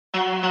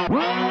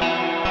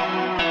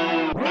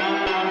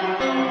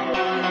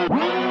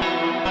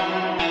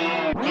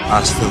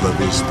Hasta la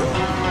vista,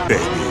 baby.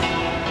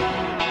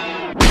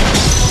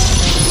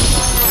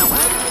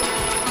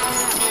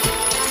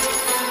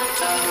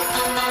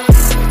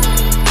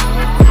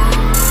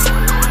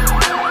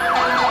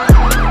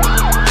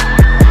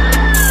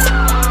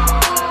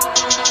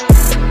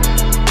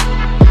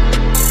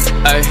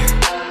 Ay,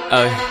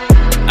 ay,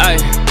 ay,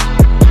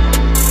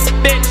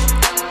 bitch.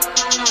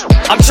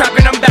 I'm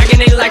trapping, I'm back, and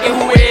they like it.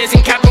 Who is?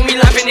 And capping, we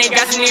laughing, they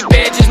gassing these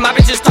bitches. My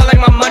bitches talk like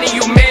my money,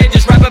 you mid.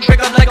 Just wrap a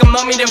brick up like a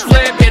mummy, then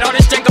flip it. All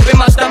this drink up in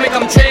my stomach,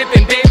 I'm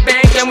tripping. Big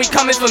bang, then we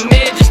coming for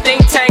mid. Just think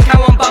tank,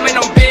 how I'm bombing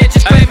on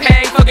bitches. Clip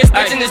hang, fuck this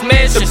bitch in this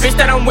miss. The bitch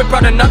that I'm with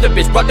brought another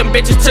bitch. Brought them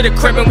bitches to the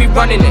crib and we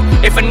running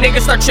it. If a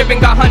nigga start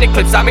tripping, got 100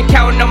 clips. I've been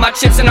counting on my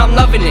chips and I'm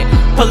loving it.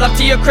 Pull up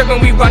to your crib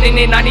and we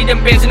running it. I need them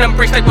bands and them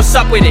bricks, like what's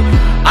up with it?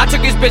 I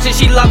took this bitch and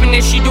she loving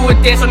it. She do a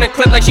dance on the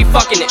clip like she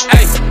fucking it.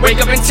 Ay,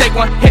 wake up and take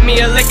one. Hit me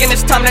a lick and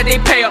it's time that they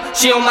pay her.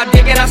 She on my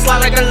dick and I slide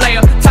like a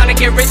layup. Time to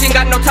get rich and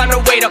got no time to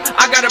wait up.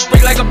 I gotta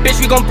break like a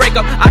bitch, we gon' break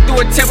up. I do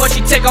a tip while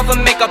she take off her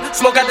makeup.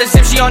 Smoke out the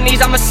zip, she on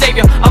knees, I'm a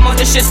savior. I'm on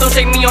this shit, so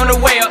take me on the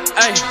way up.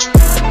 Ay,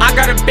 I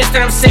got a bitch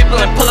that I'm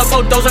sampling. Pull up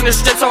those on the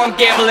strip, so I'm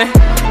gambling.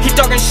 He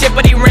talking shit,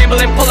 but he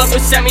rambling. Pull up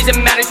with semis and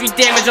Maddox, we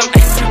damage him.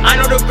 I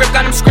know the grip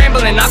got him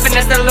scrambling. I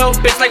finesse that little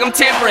bitch like I'm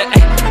tampering.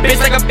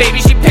 Bitch like a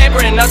baby, she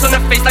pampering. Nuts on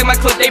the face like my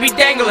clip, they be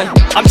dangling.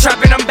 I'm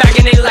trapping, I'm back,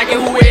 and they like it.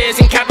 Who is?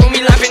 And capping,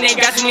 we laughing, they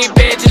gassing these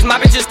bitches. My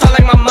bitches talk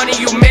like my money,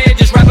 you mid.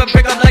 Just wrap a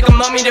brick up like a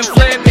mummy, then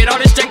flip it. All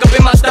this drink up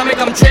in my stomach,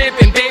 I'm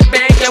tripping. Big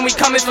bang, then we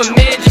coming for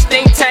mid. Just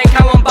think tank,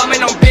 how I'm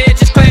bombing on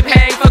bitches. Clip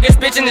hang, fuck this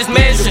bitch in this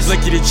mistress.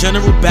 Blicky the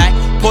general back,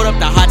 pulled up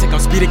the hot tech, I'm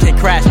speeding, can't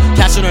crash.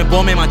 Cash on the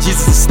ball, man, my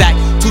Jesus is stacked.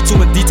 2-2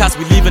 with Detas,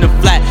 we leaving it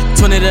flat.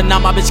 20 to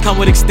 9, my bitch come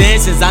with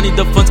extensions. I need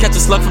the funds, catch a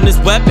slug from this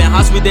weapon.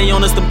 How sweet they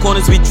on us, them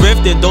corners we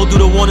drifting. Don't do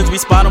the warnings, we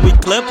spot them, we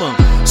clip them.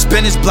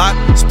 Spin his block,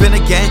 spin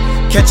again.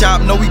 Catch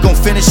up, know we gon'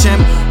 finish him.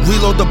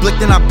 Reload the blick,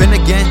 then I been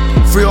again.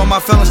 Free all my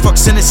felons, fuck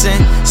innocent.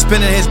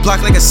 Spinning his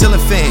block like a ceiling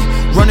fan.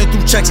 Running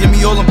through checks, give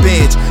me all them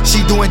bands.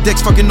 She doing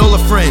dicks, fucking all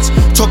her friends.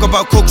 Talk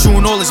about coke,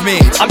 chewing all his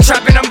mans. I'm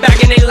trapping, I'm back,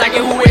 and they like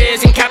it. Who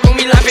is? And capping,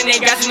 we laughing, they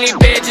gassing these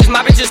bitches.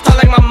 My bitches talk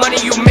like my money,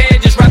 you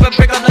mid. Just wrap a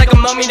brick up like a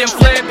mummy, then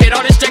flip it.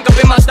 All this drink up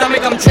in my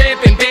stomach, I'm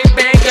tripping. Big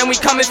bang, then we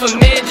coming for me.